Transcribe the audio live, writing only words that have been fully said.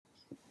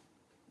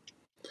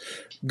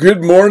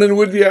Good morning,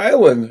 Whidbey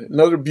Island.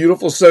 Another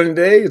beautiful sunny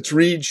day. It's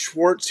Reed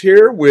Schwartz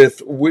here with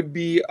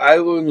Whidbey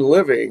Island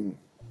Living.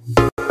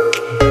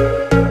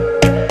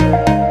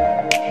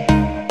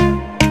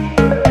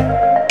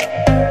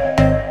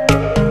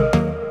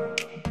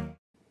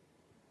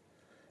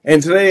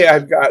 And today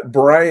I've got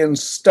Bryan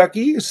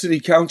Stucky, City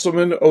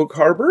Councilman, Oak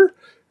Harbor,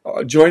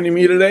 joining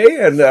me today.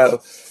 And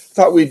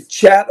thought we'd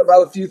chat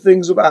about a few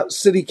things about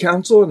City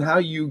Council and how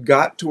you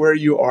got to where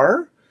you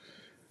are.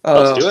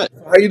 Let's do it.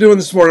 How you doing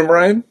this morning,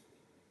 Bryan?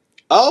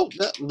 Oh,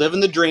 living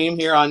the dream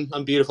here on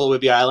beautiful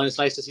Whidbey Island. It's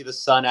nice to see the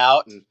sun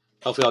out, and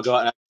hopefully I'll go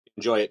out and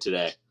enjoy it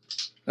today.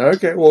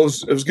 Okay, well,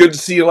 it was good to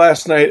see you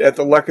last night at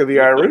the Luck of the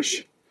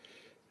Irish.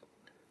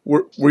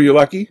 Were you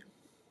lucky?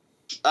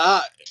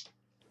 Uh,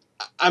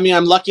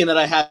 I'm lucky in that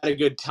I had a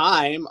good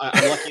time.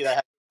 I'm lucky that I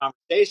had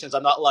conversations.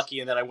 I'm not lucky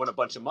in that I won a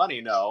bunch of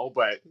money, no,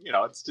 but,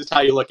 it's just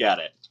how you look at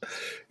it.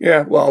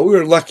 Yeah, well, we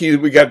were lucky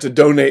that we got to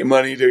donate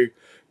money to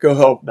go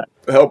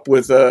help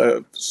with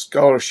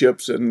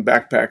scholarships and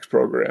backpacks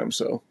programs.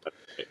 So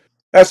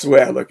that's the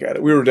way I look at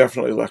it. We were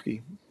definitely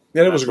lucky,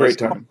 and it was a great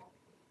time.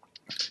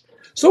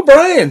 So,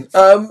 Bryan,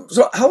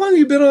 so how long have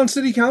you been on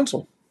City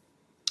Council?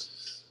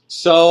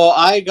 So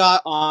I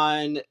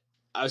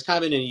was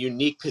kind of in a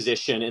unique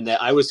position in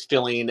that I was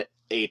filling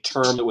a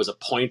term that was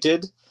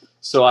appointed.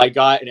 So I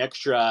got an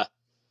extra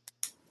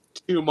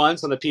 2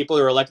 months on the people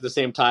who are elected at the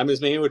same time as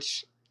me,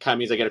 which kind of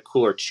means I get a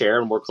cooler chair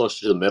and more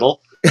closer to the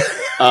middle.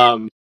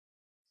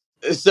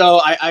 So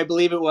I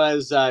believe it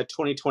was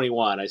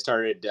 2021. I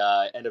started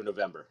end of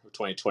November of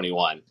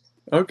 2021.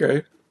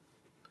 Okay.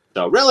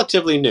 So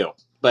relatively new.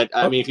 But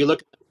I mean, if you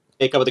look at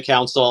the makeup of the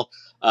council,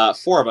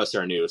 four of us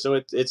are new.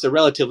 So it's a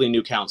relatively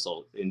new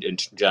council in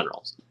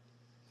general.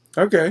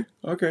 Okay.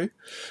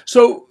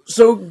 So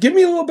give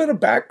me a little bit of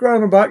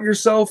background about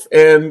yourself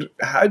and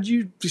how'd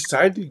you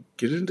decide to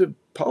get into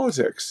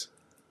politics?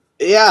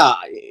 Yeah,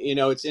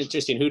 it's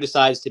interesting. Who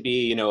decides to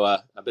be,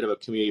 a bit of a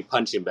community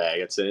punching bag?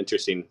 It's an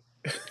interesting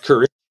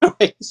career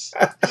choice.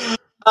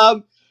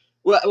 Well,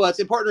 it's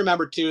important to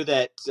remember too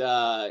that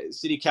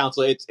city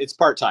council it's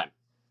part time.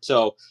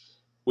 So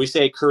we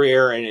say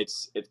career, and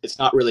it's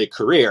not really a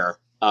career,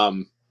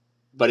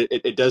 but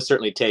it does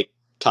certainly take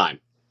time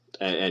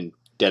and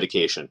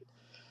dedication.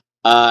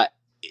 Uh,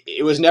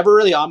 it was never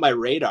really on my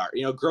radar.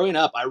 Growing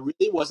up, I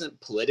really wasn't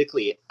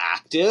politically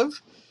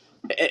active.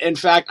 In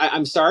fact,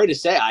 I'm sorry to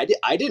say,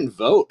 I didn't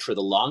vote for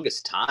the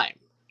longest time.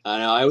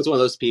 I was one of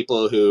those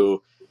people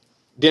who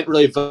didn't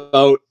really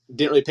vote,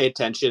 didn't really pay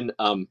attention.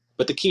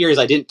 But the key here is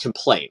I didn't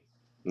complain.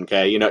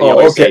 Okay, you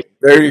always Okay. say,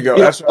 There you go. you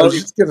don't That's what I was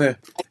vote, just gonna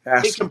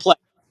I didn't ask.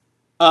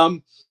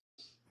 complain.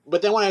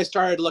 But then when I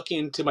started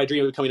looking to my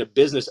dream of becoming a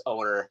business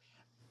owner,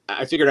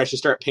 I figured I should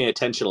start paying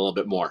attention a little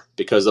bit more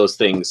because those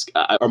things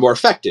are more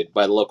affected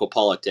by the local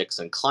politics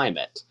and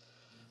climate.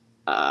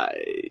 Uh,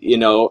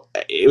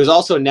 it was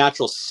also a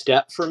natural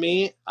step for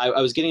me.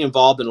 I was getting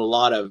involved in a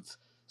lot of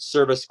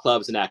service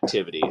clubs and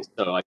activities.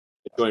 So I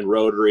joined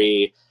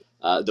Rotary,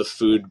 the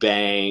food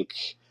bank,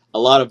 a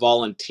lot of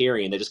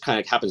volunteering that just kind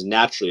of happens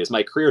naturally. As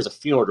my career as a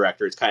funeral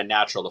director, it's kind of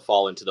natural to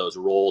fall into those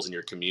roles in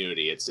your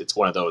community. It's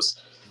one of those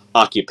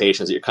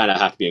occupations that you kind of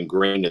have to be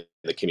ingrained in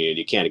the community.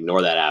 You can't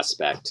ignore that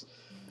aspect.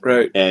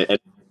 Right. And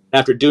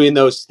after doing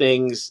those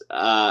things,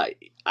 I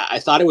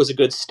thought it was a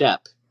good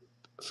step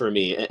for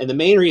me. And the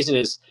main reason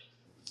is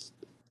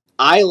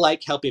I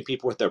like helping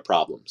people with their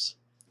problems.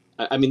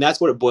 I mean,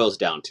 that's what it boils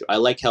down to. I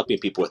like helping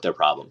people with their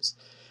problems.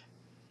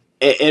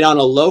 And on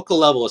a local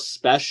level,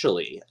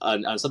 especially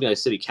on something like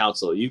city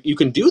council, you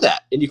can do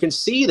that and you can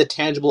see the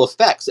tangible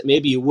effects that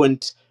maybe you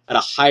wouldn't at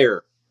a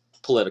higher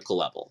political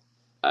level.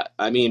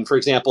 I mean, for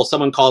example,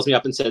 someone calls me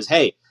up and says,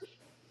 hey,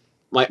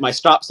 my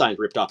stop sign's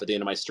ripped off at the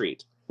end of my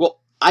street. Well,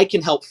 I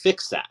can help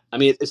fix that. I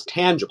mean, it's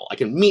tangible. I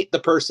can meet the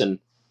person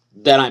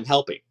that I'm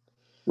helping.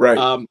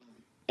 Right.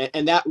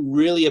 And that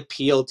really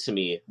appealed to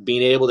me,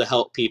 being able to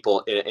help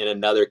people in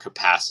another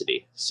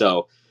capacity.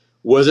 So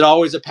was it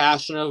always a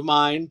passion of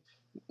mine?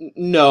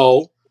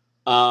 No.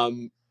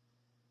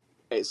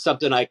 It's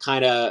something I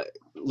kind of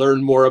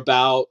learned more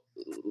about,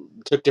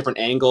 took different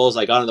angles.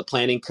 I got on the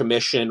planning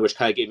commission, which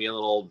kind of gave me a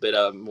little bit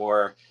of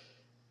more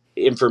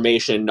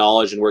information,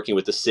 knowledge, and working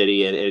with the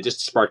city. And it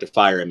just sparked a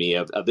fire in me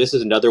of this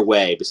is another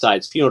way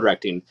besides funeral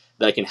directing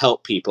that I can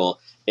help people,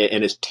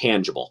 and it's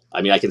tangible.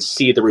 I mean, I can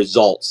see the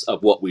results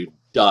of what we've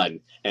done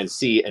and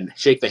see and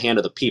shake the hand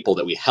of the people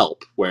that we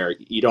help, where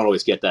you don't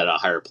always get that at a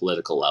higher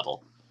political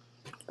level.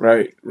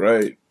 Right.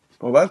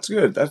 Well, that's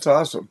good. That's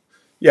awesome.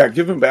 Yeah,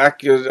 giving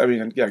back is, I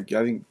mean, yeah, I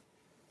think,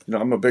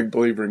 I'm a big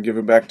believer in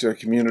giving back to a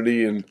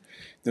community, and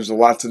there's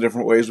lots of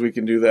different ways we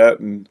can do that.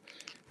 And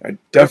I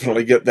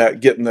definitely get that,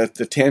 getting the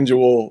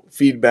tangible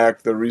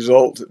feedback, the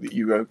result that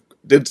you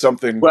did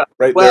something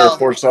there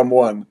for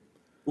someone.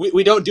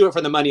 We don't do it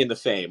for the money and the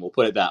fame. We'll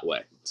put it that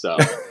way. So,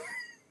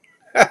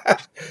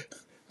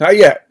 Not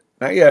yet.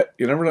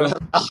 You never know.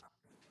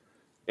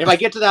 If I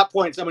get to that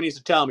point, someone needs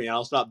to tell me, and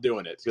I'll stop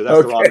doing it because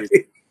that's the wrong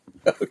reason.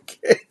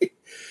 Okay.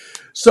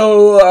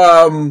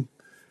 So,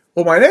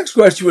 Well, my next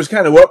question was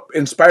kind of what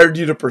inspired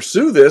you to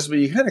pursue this, but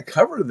you kind of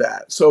covered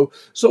that. So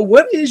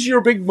what is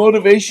your big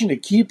motivation to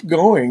keep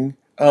going?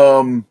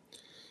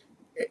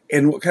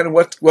 And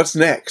what's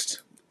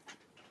next?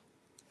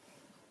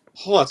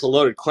 Oh, that's a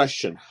loaded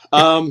question.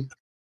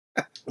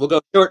 We'll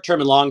go short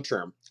term and long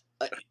term.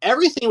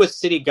 Everything with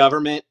city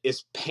government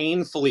is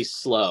painfully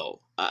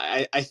slow.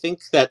 I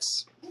think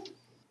that's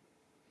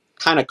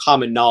kind of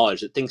common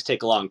knowledge that things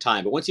take a long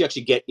time. But once you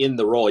actually get in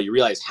the role, you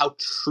realize how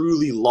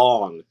truly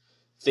long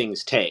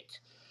things take.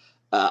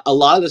 A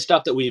lot of the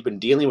stuff that we've been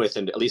dealing with,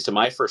 and at least in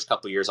my first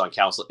couple of years on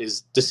council,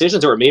 is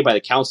decisions that were made by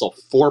the council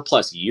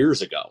 4+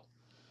 years ago.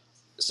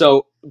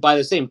 So, by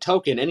the same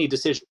token, any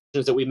decisions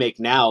that we make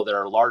now that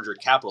are larger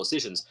capital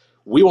decisions,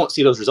 we won't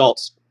see those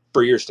results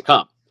for years to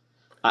come.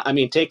 I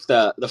mean, take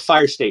the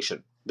fire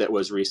station that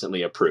was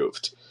recently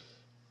approved.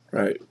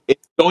 Right.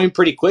 It's going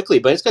pretty quickly,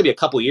 but it's going to be a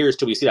couple of years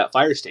till we see that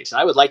fire station.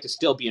 I would like to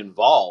still be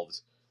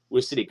involved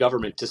with city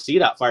government to see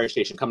that fire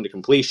station come to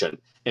completion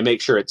and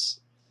make sure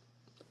it's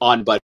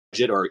on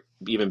budget or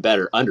even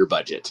better, under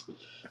budget.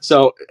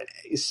 So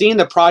seeing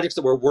the projects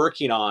that we're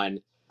working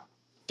on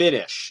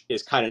finish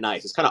is kind of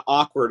nice. It's kind of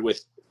awkward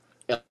with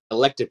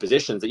elected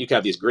positions that you can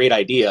have these great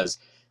ideas,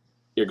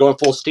 you're going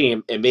full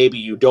steam, and maybe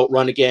you don't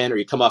run again or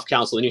you come off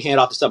council and you hand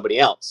off to somebody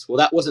else. Well,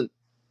 that wasn't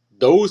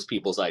those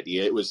people's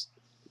idea. It was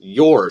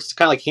yours. It's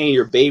kind of like handing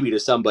your baby to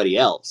somebody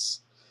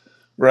else.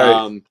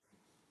 Right. Um,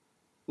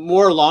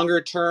 More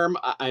longer term,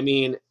 I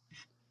mean,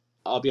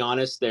 I'll be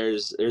honest.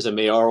 There's a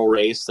mayoral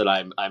race that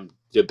I'm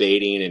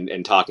debating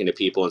and talking to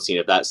people and seeing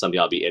if that's something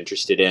I'll be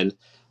interested in.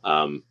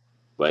 Um,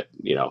 but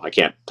I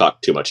can't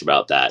talk too much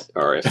about that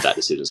or if that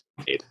decision's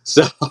made.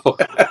 So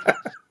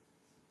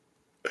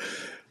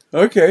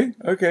Okay.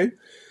 Okay.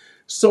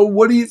 So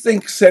what do you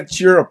think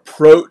sets your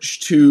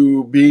approach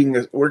to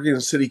working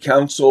in city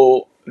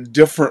council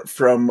different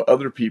from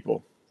other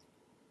people?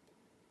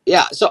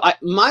 yeah. So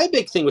my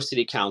big thing with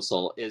city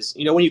council is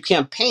when you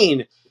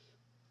campaign,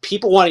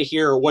 people want to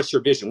hear what's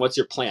your vision, what's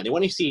your plan. They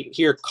want to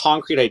hear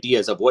concrete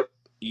ideas of what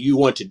you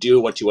want to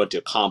do, what you want to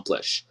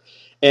accomplish,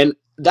 and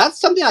that's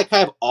something I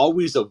kind of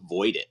always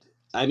avoided.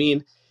 I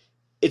mean,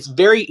 it's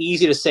very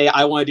easy to say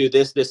I want to do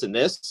this, this, and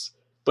this,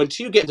 but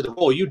until you get into the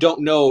role, you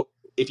don't know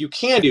if you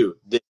can do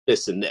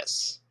this, and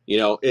this.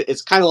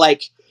 It's kind of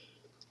like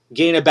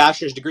getting a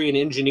bachelor's degree in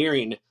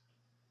engineering,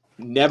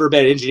 never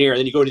been an engineer, and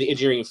then you go to the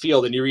engineering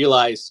field and you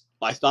realize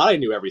I thought I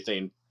knew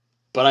everything,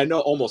 but I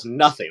know almost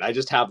nothing. I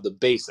just have the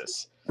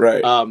basis.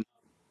 Right. Um,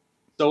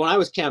 so when I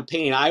was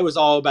campaigning, I was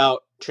all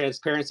about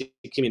transparency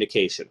and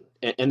communication,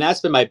 and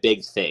that's been my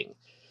big thing.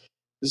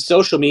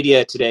 Social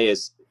media today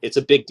it's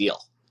a big deal.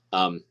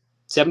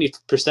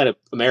 70% of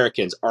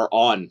Americans are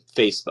on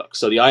Facebook,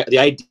 so the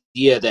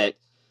idea that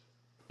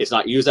it's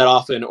not used that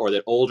often or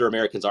that older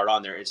Americans aren't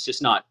on there, it's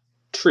just not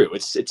true.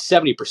 It's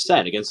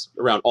 70% against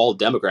around all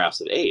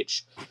demographics of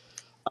age,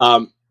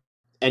 um,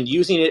 and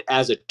using it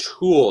as a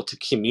tool to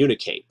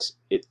communicate.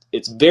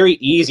 It's very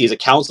easy as a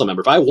council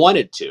member if I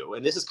wanted to,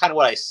 and this is kind of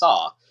what I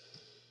saw.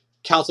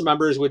 Council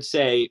members would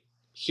say,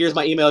 "Here's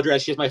my email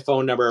address. Here's my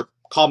phone number.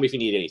 Call me if you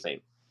need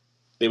anything."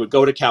 They would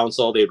go to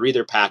council, they'd read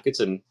their packets,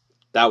 and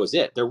that was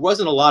it. There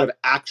wasn't a lot of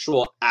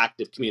actual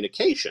active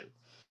communication.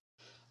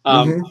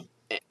 Um, Mm-hmm.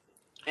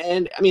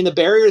 and I mean, the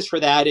barriers for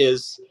that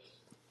is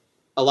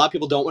a lot of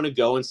people don't want to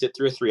go and sit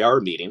through a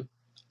 3-hour meeting.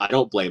 I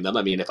don't blame them.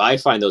 I mean, if I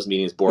find those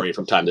meetings boring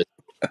from time to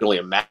time, I can only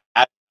imagine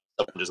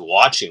someone just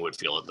watching would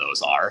feel that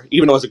those are,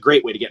 even though it's a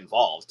great way to get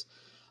involved.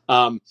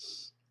 Um,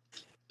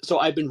 so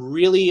I've been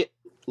really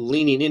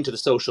leaning into the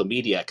social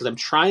media because I'm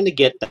trying to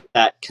get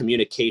that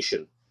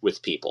communication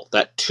with people,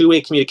 that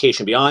two-way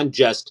communication beyond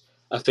just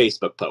a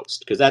Facebook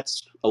post, because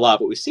that's a lot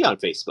of what we see on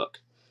Facebook.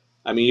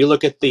 I mean, you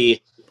look at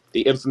the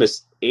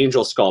infamous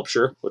angel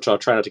sculpture, which I'll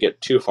try not to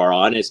get too far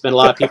on. It's been a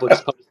lot of people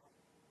just post,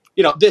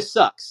 this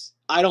sucks.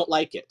 I don't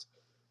like it.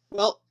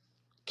 Well,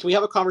 can we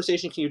have a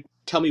conversation? Can you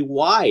tell me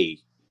why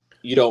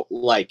you don't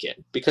like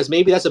it? Because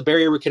maybe that's a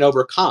barrier we can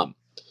overcome.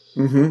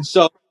 Mm-hmm.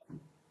 So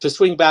to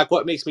swing back,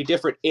 what makes me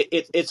different?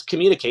 It's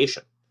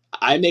communication.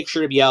 I make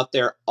sure to be out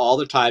there all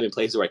the time in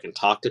places where I can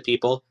talk to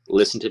people,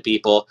 listen to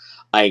people.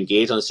 I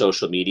engage on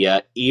social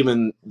media,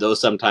 even though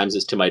sometimes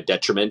it's to my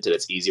detriment and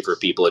it's easy for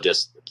people to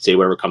just say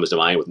whatever comes to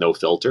mind with no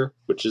filter,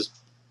 which is,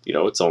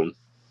 its own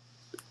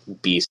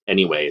beast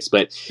anyways.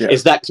 But Yeah.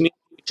 it's that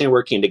communication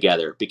working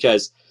together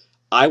because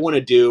I want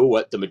to do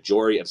what the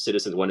majority of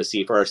citizens want to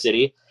see for our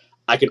city.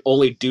 I can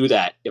only do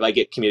that if I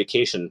get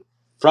communication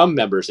from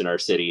members in our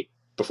city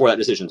before that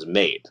decision is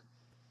made.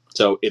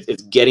 So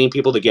it's getting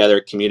people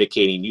together,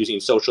 communicating, using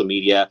social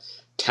media,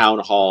 town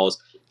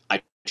halls.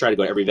 I try to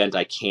go to every event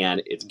I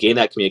can. It's getting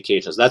that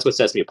communication. So that's what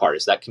sets me apart.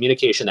 It's that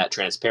communication, that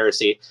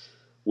transparency.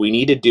 We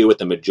need to do what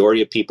the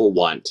majority of people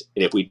want.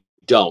 And if we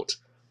don't,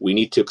 we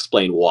need to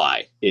explain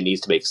why. It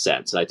needs to make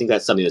sense. And I think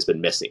that's something that's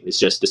been missing. It's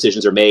just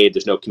decisions are made.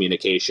 There's no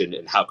communication.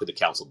 And how could the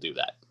council do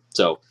that?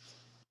 So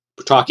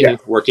we're Yeah. talking,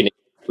 working,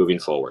 moving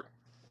forward.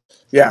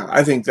 Yeah.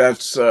 I think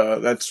that's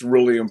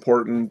really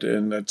important,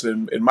 and that's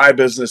in my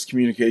business.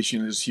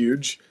 Communication is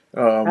huge.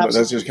 But that's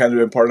Absolutely. just kind of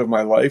been part of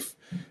my life,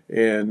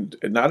 and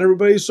not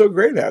everybody's so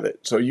great at it.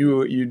 So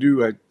you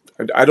do.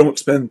 I don't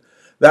spend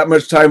that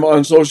much time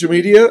on social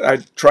media. I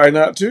try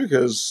not to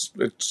because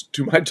it's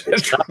to my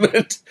It's tough.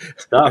 detriment.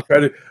 Tough.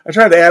 I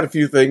try to add a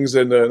few things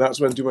and not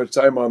spend too much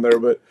time on there.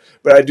 But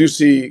I do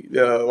see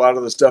a lot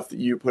of the stuff that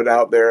you put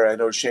out there. I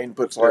know Shane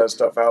puts a lot Sure. of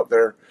stuff out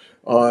there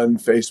on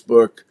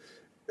Facebook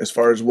as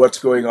far as what's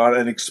going on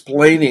and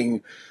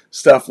explaining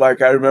stuff.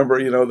 Like I remember,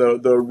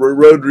 the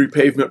road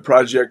repavement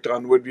project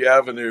on Woodby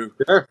Avenue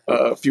Sure.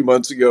 a few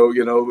months ago.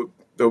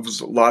 There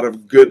was a lot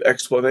of good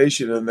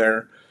explanation in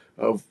there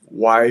of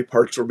why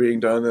parts were being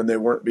done and they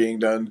weren't being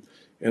done,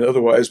 and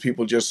otherwise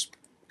people just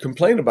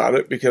complain about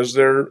it because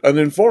they're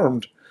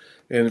uninformed.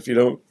 And if you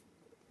don't,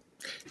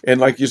 and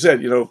like you said,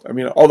 I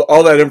mean,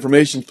 all that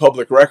information is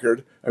public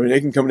record. I mean,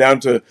 they can come down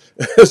to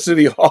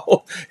City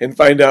Hall and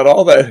find out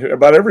all that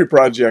about every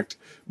project,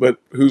 but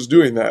who's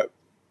doing that?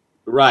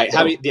 Right. So,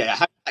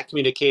 Having that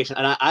communication,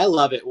 and I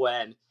love it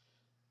when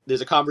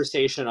there's a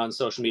conversation on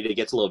social media that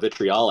gets a little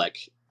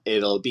vitriolic.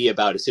 It'll be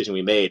about a decision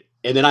we made,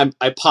 and then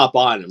I pop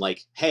on and I'm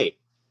like, hey,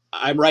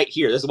 I'm right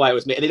here. This is why it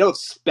was made. And they don't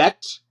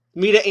expect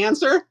me to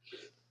answer,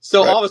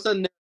 so right, all of a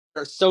sudden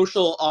their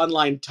social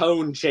online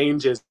tone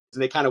changes,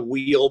 and they kind of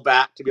wheel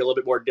back to be a little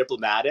bit more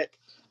diplomatic.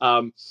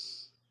 Um,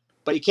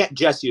 but you can't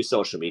just use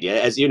social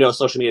media. As you know,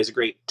 social media is a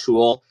great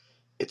tool.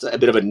 It's a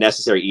bit of a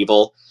necessary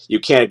evil. You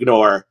can't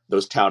ignore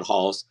those town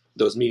halls,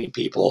 those meeting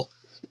people.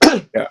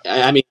 yeah,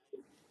 I mean,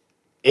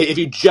 if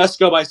you just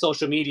go by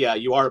social media,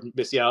 you are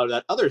missing out on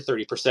that other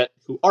 30%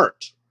 who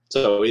aren't.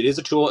 So it is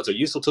a tool. It's a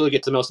useful tool to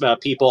get to the most amount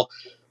of people,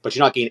 but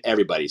you're not getting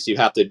everybody. So you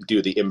have to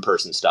do the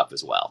in-person stuff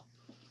as well.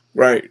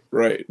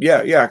 right,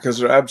 yeah, because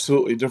they're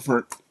absolutely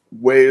different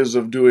ways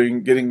of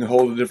getting a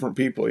hold of different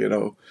people.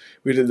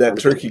 We did that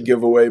turkey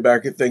giveaway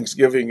back at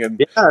Thanksgiving,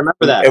 Yeah, I remember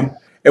and that. and,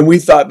 and we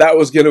thought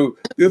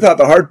we thought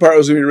the hard part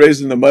was going to be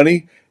raising the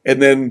money,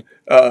 and then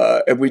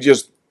and we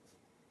just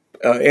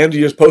Andy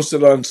just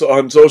posted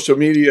on social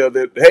media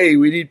that, hey,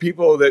 we need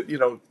people that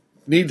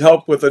need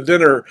help with a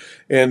dinner,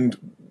 and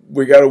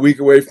we got a week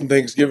away from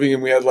Thanksgiving,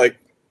 and we had like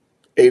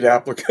 8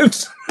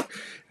 applicants,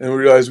 and we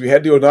realized we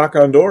had to go knock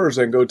on doors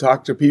and go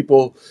talk to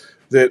people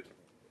that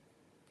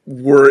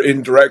were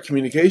in direct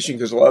communication,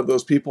 because a lot of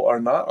those people are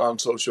not on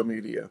social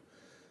media.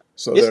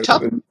 So It's they're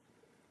tough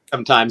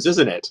sometimes,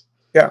 isn't it?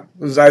 yeah,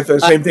 the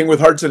Uh, same thing with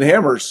Hearts and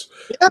Hammers.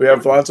 yeah, We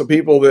have lots of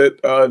people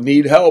that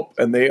need help,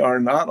 and they are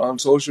not on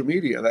social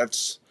media.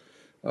 That's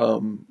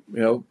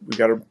we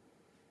got to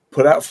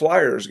put out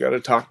flyers, got to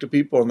talk to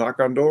people, knock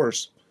on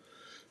doors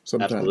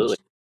absolutely. sometimes.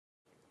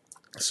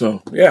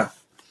 So yeah.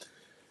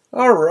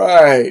 All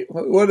right.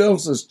 What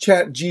else is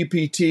Chat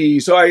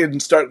GPT? So I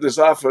didn't start this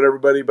off with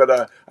everybody, but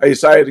I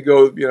decided to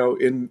go.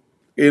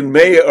 In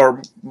May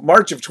or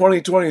March of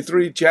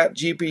 2023, Chat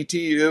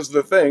GPT is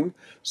the thing.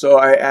 So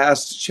I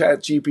asked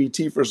Chat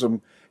GPT for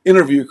some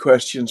interview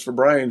questions for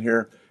Bryan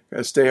here. Got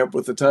to stay up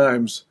with the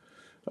times.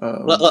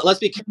 Um, Let's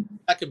be careful.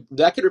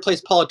 That could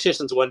replace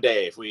politicians one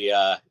day if we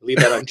leave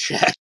that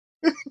unchecked.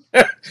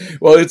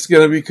 well, it's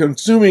going to be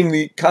consuming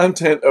the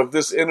content of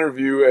this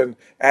interview and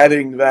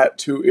adding that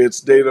to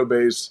its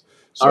database.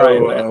 All right,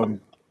 So,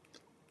 man.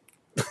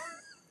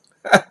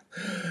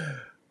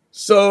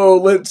 so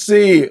let's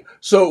see.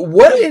 So,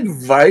 what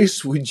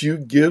advice would you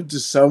give to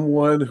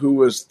someone who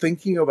was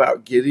thinking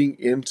about getting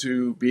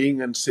into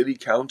being in city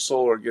council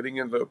or getting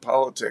into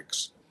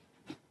politics?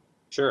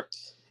 Sure.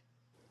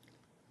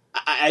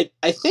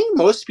 I think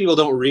most people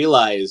don't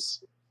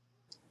realize.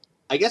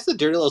 I guess the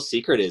dirty little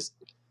secret is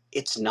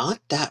it's not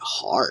that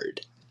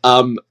hard.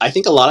 I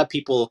think a lot of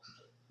people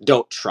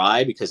don't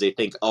try because they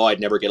think, oh, I'd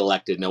never get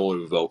elected. No one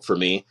would vote for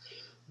me.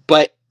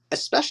 But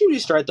especially when you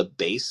start at the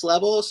base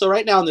level. So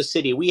right now in the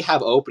city, we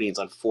have openings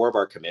on 4 of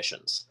our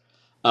commissions.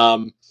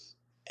 Um,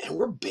 and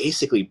we're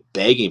basically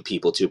begging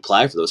people to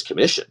apply for those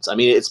commissions. I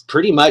mean, it's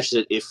pretty much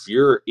that if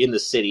you're in the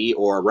city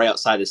or right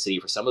outside the city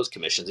for some of those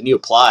commissions and you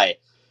apply,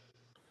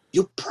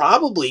 you'll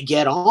probably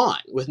get on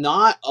with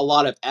not a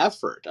lot of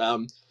effort.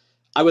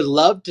 I would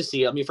love to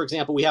see, I mean, for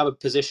example, we have a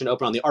position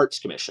open on the Arts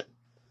Commission.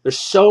 There's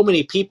so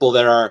many people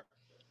that are,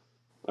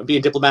 I'm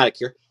being diplomatic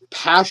here,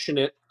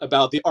 passionate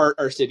about the art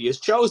our city has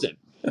chosen.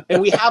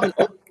 And we have an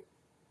open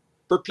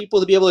for people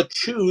to be able to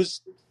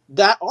choose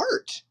that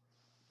art.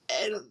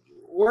 And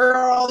where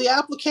are all the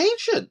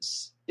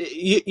applications?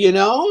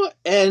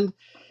 And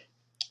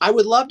I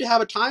would love to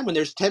have a time when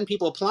there's 10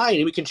 people applying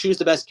and we can choose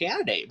the best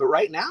candidate. But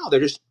right now, they're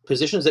just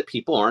positions that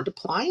people aren't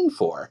applying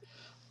for.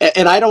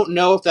 And I don't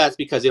know if that's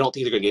because they don't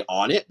think they're going to get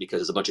on it because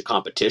there's a bunch of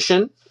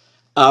competition.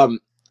 Um,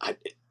 I,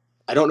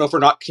 I don't know if we're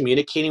not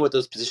communicating what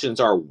those positions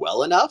are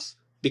well enough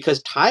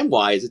because time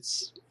wise,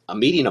 it's a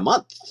meeting a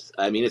month.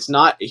 I mean, it's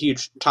not a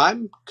huge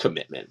time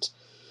commitment.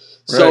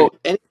 Right. So,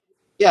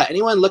 yeah,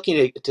 anyone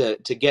looking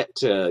to get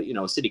to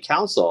city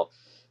council,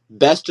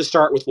 best to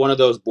start with one of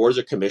those boards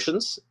or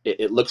commissions.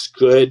 It looks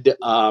good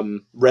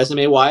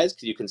resume wise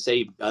because you can say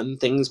you've done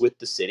things with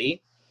the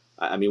city.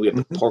 I mean, we have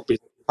the Hmm.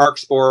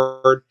 Parks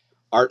Board.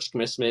 arch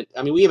commitment.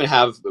 I mean, we even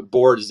have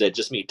boards that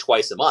just meet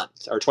twice a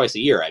month or twice a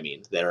year. I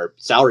mean, that are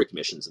salary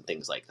commissions and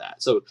things like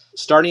that. So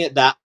starting at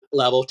that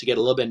level to get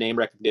a little bit of name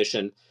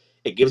recognition,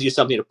 it gives you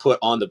something to put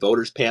on the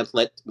voters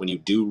pamphlet when you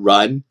do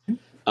run.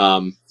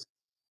 Um,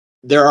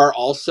 there are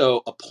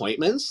also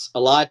appointments. A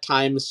lot of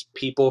times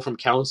people from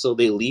council,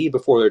 they leave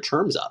before their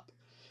term's up.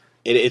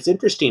 It's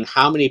interesting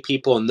how many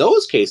people in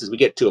those cases we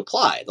get to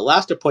apply. The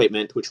last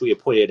appointment, which we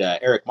appointed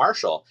Eric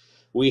Marshall,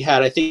 we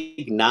had, I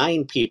think,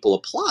 9 people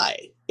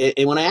apply.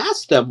 And when I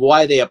asked them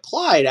why they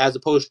applied as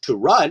opposed to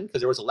run,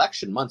 because there was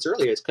election months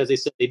earlier, it's because they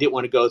said they didn't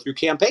want to go through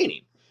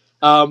campaigning,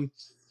 um,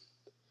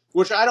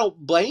 which I don't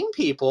blame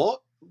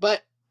people.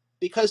 But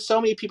because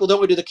so many people don't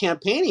want to do the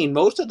campaigning,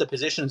 most of the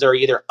positions are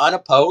either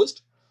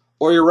unopposed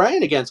or you're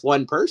running against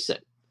one person.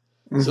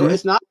 So Mm-hmm.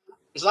 it's not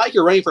like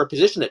you're running for a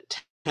position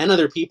that 10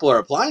 other people are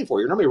applying for.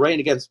 You're normally running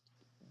against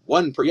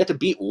you have to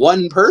beat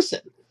one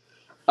person.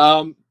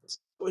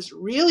 It was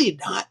really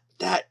not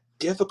that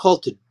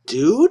difficult to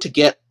do to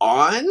get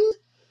on,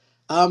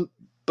 um,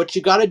 but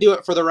you got to do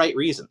it for the right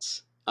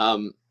reasons.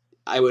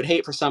 I would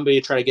hate for somebody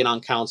to try to get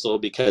on council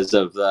because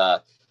of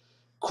the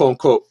quote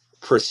unquote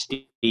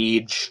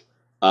prestige,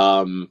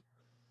 um,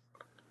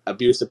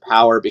 abuse of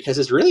power, because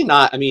it's really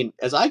not. I mean,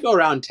 as I go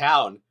around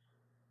town,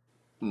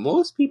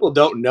 most people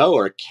don't know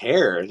or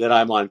care that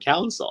I'm on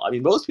council. I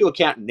mean, most people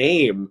can't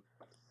name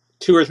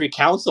 2 or 3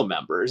 council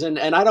members, and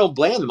I don't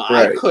blame them.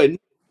 I Right.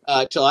 couldn't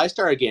till I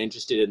started getting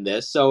interested in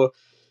this. So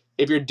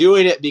if you're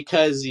doing it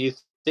because you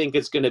think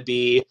it's going to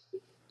be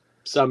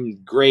some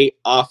great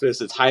office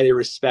that's highly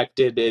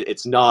respected,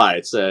 it's not.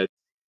 It's a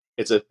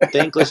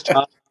thankless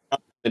job,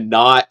 and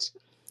not.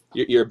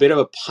 You're a bit of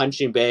a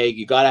punching bag.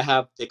 You got to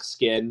have thick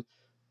skin.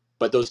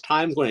 But those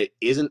times when it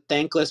isn't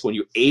thankless, when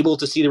you're able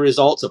to see the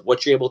results of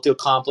what you're able to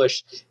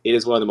accomplish, it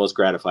is one of the most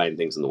gratifying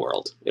things in the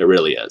world. It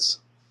really is.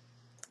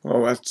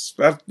 Well,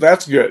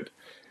 that's good.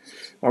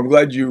 I'm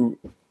glad you.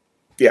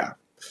 Yeah.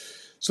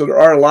 So there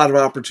are a lot of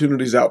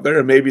opportunities out there,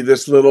 and maybe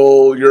this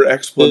little your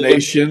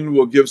explanation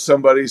will give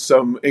somebody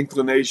some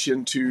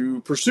inclination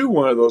to pursue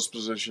one of those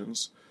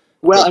positions.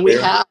 Well, But and we yeah.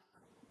 have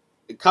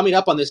coming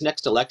up on this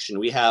next election,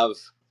 we have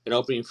an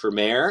opening for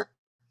mayor,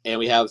 and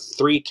we have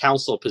 3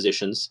 council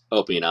positions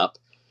opening up.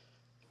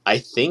 I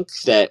think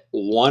that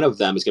one of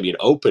them is going to be an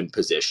open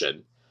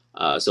position.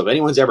 So if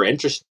anyone's ever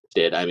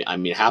interested, I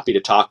mean, happy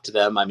to talk to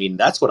them. I mean,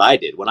 that's what I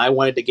did when I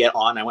wanted to get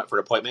on. I went for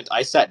an appointment.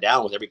 I sat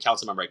down with every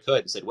council member I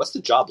could and said, "What's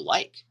the job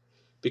like?"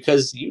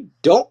 Because you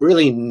don't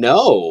really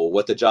know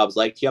what the job's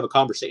like till you have a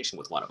conversation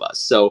with one of us.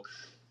 So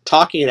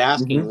talking and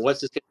Mm-hmm. asking,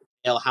 "What's this going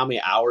to entail? How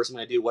many hours am I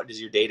going to do? What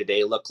does your day to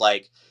day look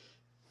like?"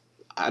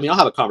 I mean, I'll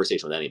have a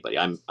conversation with anybody.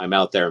 I'm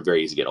out there and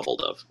very easy to get a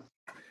hold of.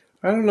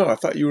 I don't know. I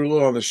thought you were a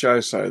little on the shy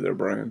side there,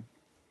 Bryan.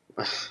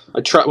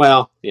 I try.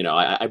 Well,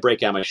 I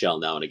break out my shell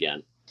now and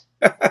again.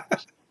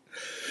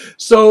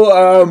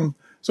 So,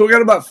 so we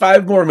got about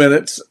 5 more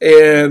minutes,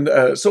 and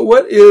so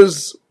what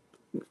is?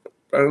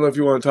 I don't know if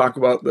you want to talk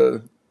about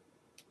the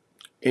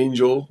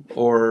angel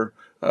or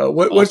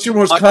Well, what's your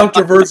most I'll talk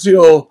to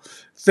controversial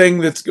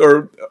thing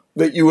or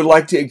that you would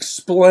like to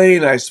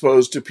explain, I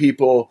suppose, to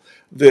people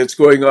that's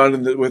going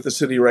on with the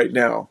city right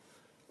now.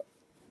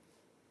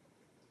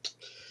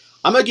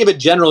 I'm going to give it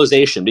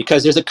generalization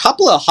because there's a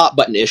couple of hot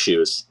button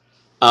issues.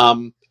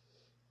 Um,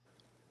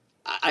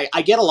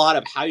 I get a lot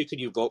of how could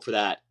you vote for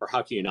that or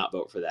how can you not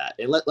vote for that,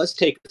 and let's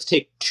take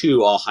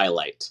 2 I'll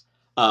highlight: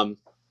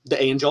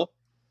 the Angel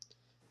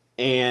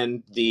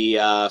and the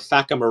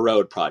Fakama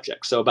Road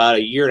project. So about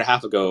a year and a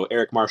half ago,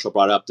 Eric Marshall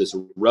brought up this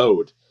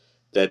road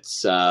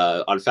that's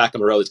on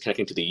Fakama Road that's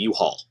connecting to the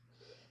U-Haul,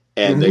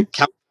 and the Mm-hmm.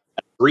 county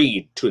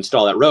agreed to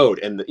install that road.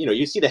 And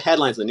you see the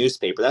headlines in the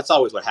newspaper. That's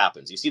always what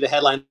happens. You see the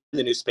headline in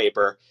the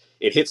newspaper,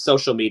 it hits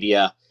social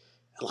media.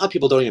 A lot of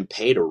people don't even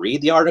pay to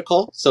read the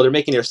article, so they're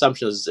making their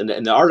assumptions. And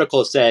the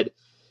article said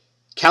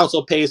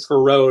council pays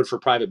for road for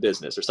private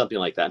business or something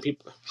like that. And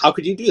people, how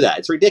could you do that?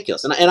 It's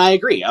ridiculous. And I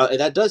agree.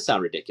 That does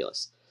sound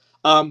ridiculous.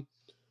 Um,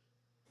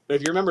 but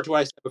if you remember to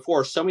what I said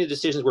before, so many of the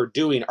decisions we're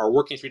doing are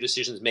working through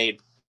decisions made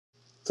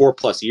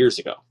 4+ years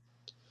ago.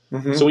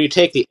 Mm-hmm. So when you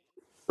take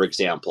for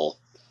example,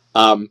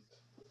 um,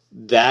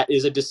 that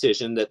is a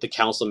decision that the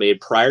council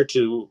made prior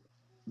to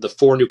the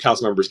 4 new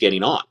council members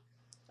getting on.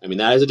 I mean,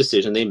 that is a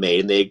decision they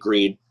made and they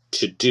agreed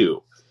to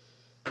do.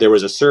 There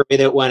was a survey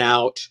that went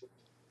out.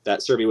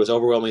 That survey was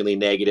overwhelmingly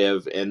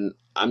negative, and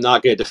I'm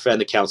not going to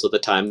defend the council at the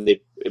time.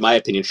 They, in my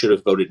opinion, should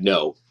have voted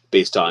no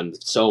based on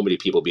so many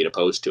people being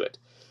opposed to it.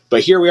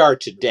 But here we are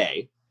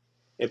today,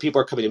 and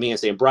people are coming to me and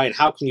saying, "Bryan,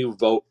 how can you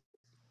vote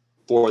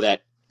for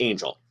that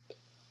angel?"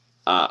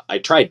 I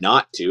tried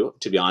not to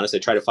be honest. I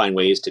tried to find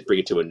ways to bring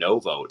it to a no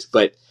vote.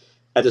 But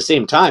at the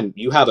same time,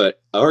 you have an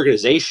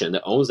organization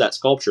that owns that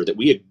sculpture that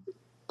we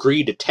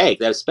agreed to take,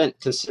 that have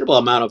spent considerable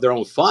amount of their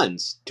own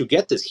funds to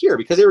get this here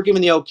because they were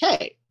given the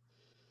okay.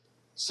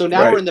 So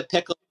now we're Right. in the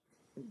pickle.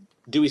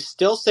 Do we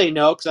still say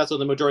no because that's what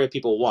the majority of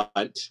people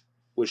want?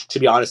 Which, to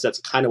be honest, that's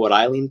kind of what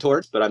I lean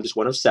towards, but I'm just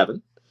one of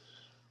 7.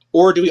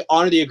 Or do we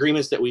honor the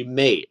agreements that we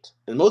made?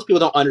 And most people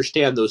don't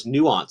understand those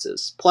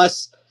nuances.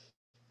 Plus,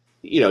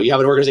 you have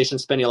an organization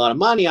spending a lot of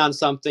money on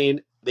something,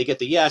 they get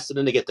the yes, and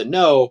then they get the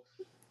no.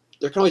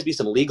 There can always be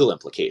some legal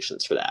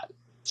implications for that,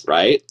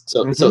 right?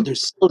 So Mm-hmm.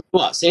 there's still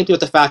same thing with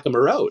the Facama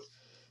Road.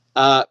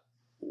 Uh,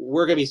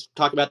 we're going to be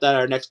talking about that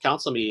at our next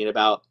council meeting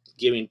about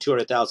giving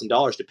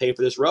 $200,000 to pay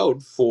for this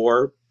road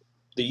for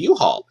the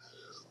U-Haul.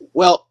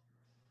 Well,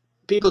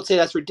 people say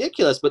that's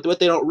ridiculous, but what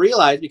they don't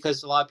realize,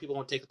 because a lot of people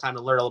won't take the time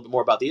to learn a little bit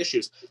more about the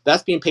issues,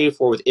 that's being paid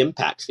for with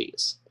impact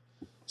fees.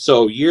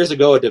 So years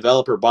ago, a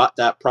developer bought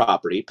that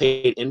property,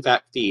 paid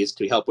impact fees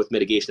to help with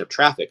mitigation of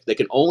traffic that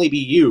can only be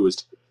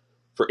used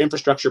for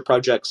infrastructure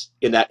projects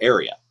in that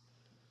area.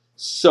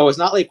 So it's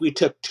not like we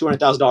took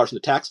 $200,000 from the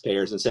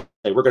taxpayers and said,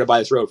 hey, we're going to buy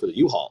this road for the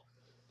U-Haul.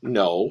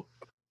 No,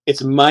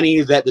 it's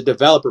money that the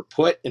developer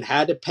put and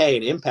had to pay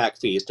in impact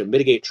fees to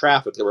mitigate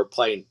traffic that were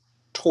playing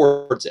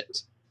towards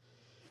it.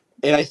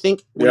 And I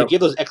think when you Yeah.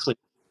 give those explanations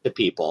to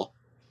people,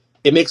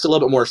 it makes a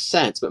little bit more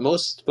sense. But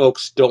most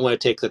folks don't want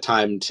to take the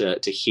time to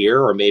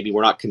hear, or maybe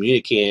we're not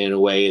communicating in a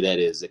way that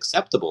is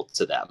acceptable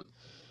to them.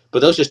 But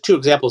those are just two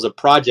examples of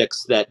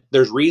projects that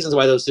there's reasons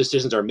why those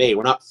decisions are made.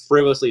 We're not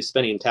frivolously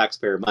spending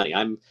taxpayer money.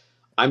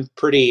 I'm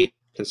pretty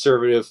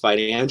conservative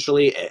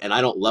financially, and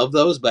I don't love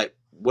those. But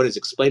what is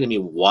explained to me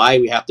why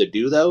we have to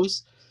do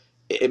those,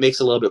 it makes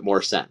a little bit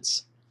more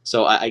sense.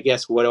 So I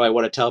guess what do I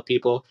want to tell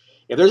people?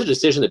 If there's a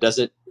decision that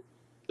doesn't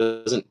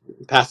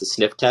pass the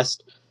sniff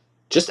test,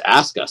 just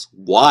ask us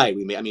why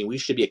we may. I mean, we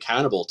should be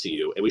accountable to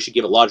you, and we should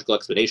give a logical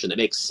explanation that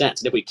makes sense.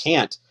 And if we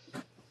can't,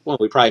 well,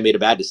 we probably made a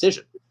bad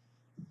decision.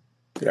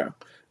 Yeah.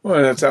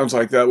 Well, that sounds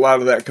like that. A lot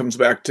of that comes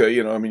back to,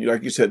 I mean,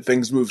 like you said,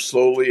 things move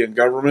slowly in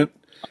government,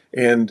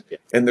 and Yeah.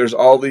 and there's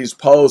all these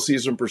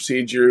policies and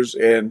procedures,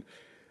 and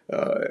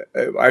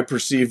I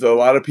perceive that a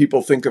lot of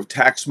people think of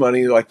tax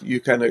money, like you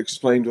kind of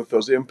explained with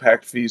those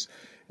impact fees,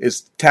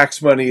 is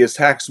tax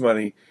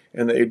money,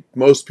 and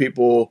most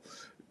people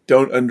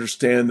don't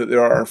understand that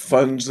there are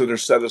funds that are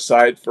set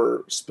aside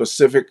for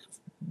specific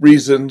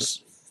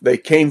reasons. They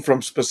came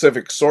from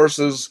specific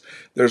sources.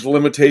 There's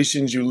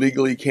limitations. You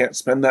legally can't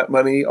spend that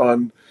money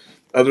on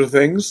other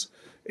things.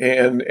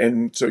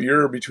 And so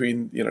you're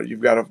between,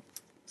 you've got to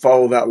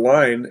follow that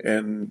line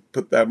and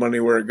put that money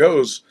where it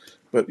goes.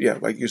 But yeah,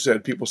 like you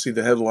said, people see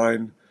the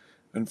headline,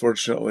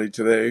 unfortunately,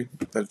 today.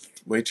 That's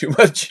way too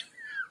much.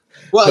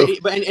 Well, So,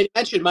 but and you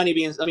mentioned money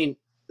being. I mean,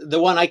 the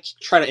one I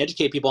try to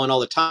educate people on all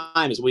the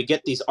time is we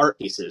get these art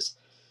pieces.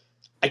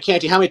 I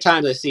can't tell you how many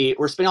times I see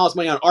we're spending all this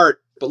money on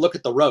art, but look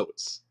at the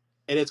roads.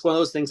 And it's one of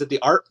those things that the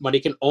art money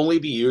can only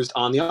be used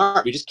on the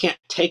art. We just can't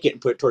take it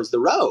and put it towards the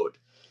road.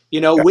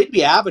 yeah, Whidbey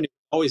Avenue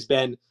has always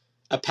been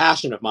a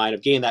passion of mine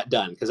of getting that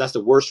done, because that's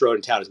the worst road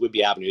in town is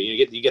Whidbey Avenue.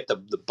 You get the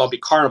bumpy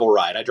carnival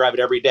ride. I drive it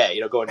every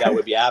day, going down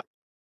Whidbey Avenue.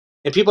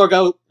 And people are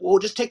going, well,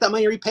 just take that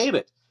money and repave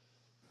it.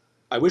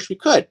 I wish we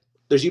could.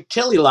 There's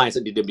utility lines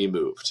that need to be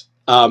moved.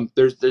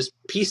 There's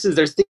pieces,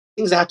 there's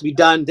things that have to be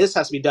done. This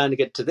has to be done to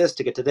get to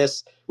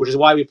this, which is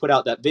why we put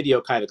out that video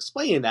kind of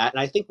explaining that. And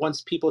I think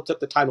once people took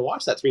the time to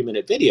watch that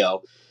 3-minute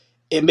video,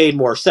 it made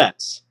more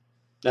sense.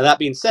 Now, that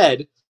being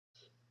said,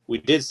 we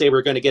did say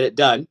we're going to get it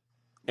done,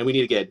 and we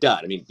need to get it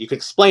done. I mean, you can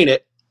explain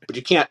it, but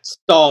you can't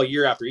stall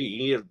year after year. You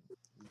need to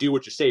do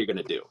what you say you're going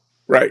to do.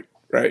 right,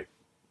 right.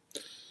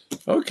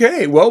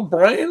 Okay, well,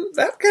 Bryan,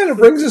 that kind of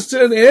brings us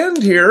to an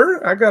end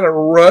here. I got to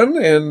run,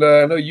 and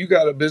I know you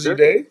got a busy Sure.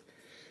 day.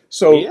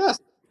 So, Yes.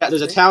 Yeah,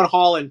 there's a town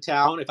hall in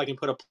town. If I can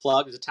put a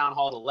plug, there's a town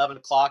hall at 11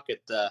 o'clock at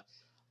the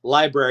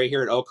library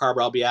here in Oak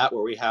Harbor. I'll be at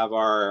where we have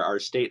our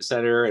state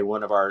senator and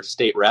one of our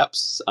state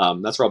reps.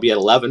 That's where I'll be at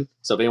 11.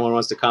 So if anyone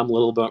wants to come a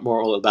little bit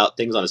more about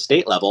things on a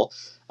state level,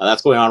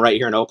 that's going on right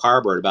here in Oak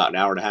Harbor in about an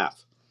hour and a half.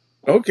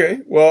 okay,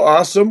 well,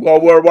 awesome. Well,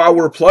 while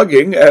we're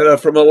plugging,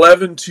 from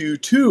 11 to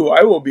 2,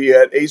 I will be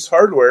at Ace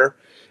Hardware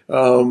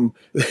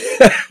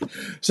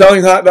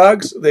selling hot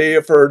dogs.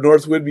 For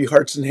North Whidbey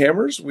Hearts and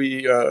Hammers.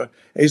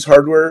 Ace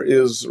Hardware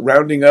is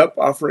rounding up,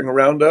 offering a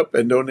roundup,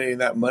 and donating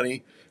that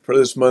money for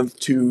this month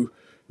to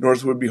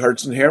North Whidbey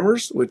Hearts and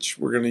Hammers, which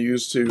we're going to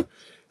use to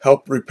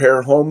help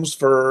repair homes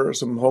for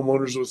some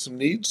homeowners with some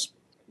needs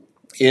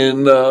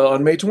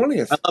on May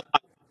 20th.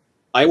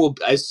 I will,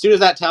 as soon as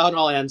that town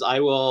hall ends, I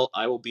will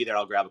be there.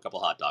 I'll grab a couple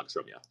hot dogs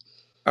from you.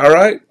 All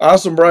right.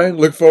 Awesome, Bryan.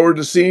 Look forward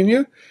to seeing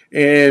you.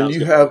 And Sounds you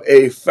good. have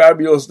a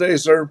fabulous day,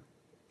 sir.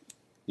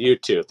 You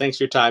too. Thanks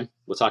for your time.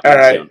 We'll talk All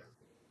again right.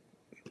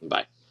 soon.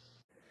 Bye.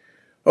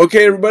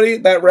 Okay, everybody.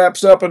 That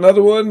wraps up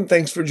another one.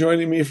 Thanks for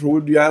joining me for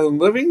Whidbey Island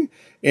Living.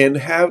 And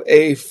have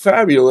a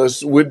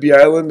fabulous Whidbey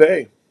Island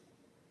day.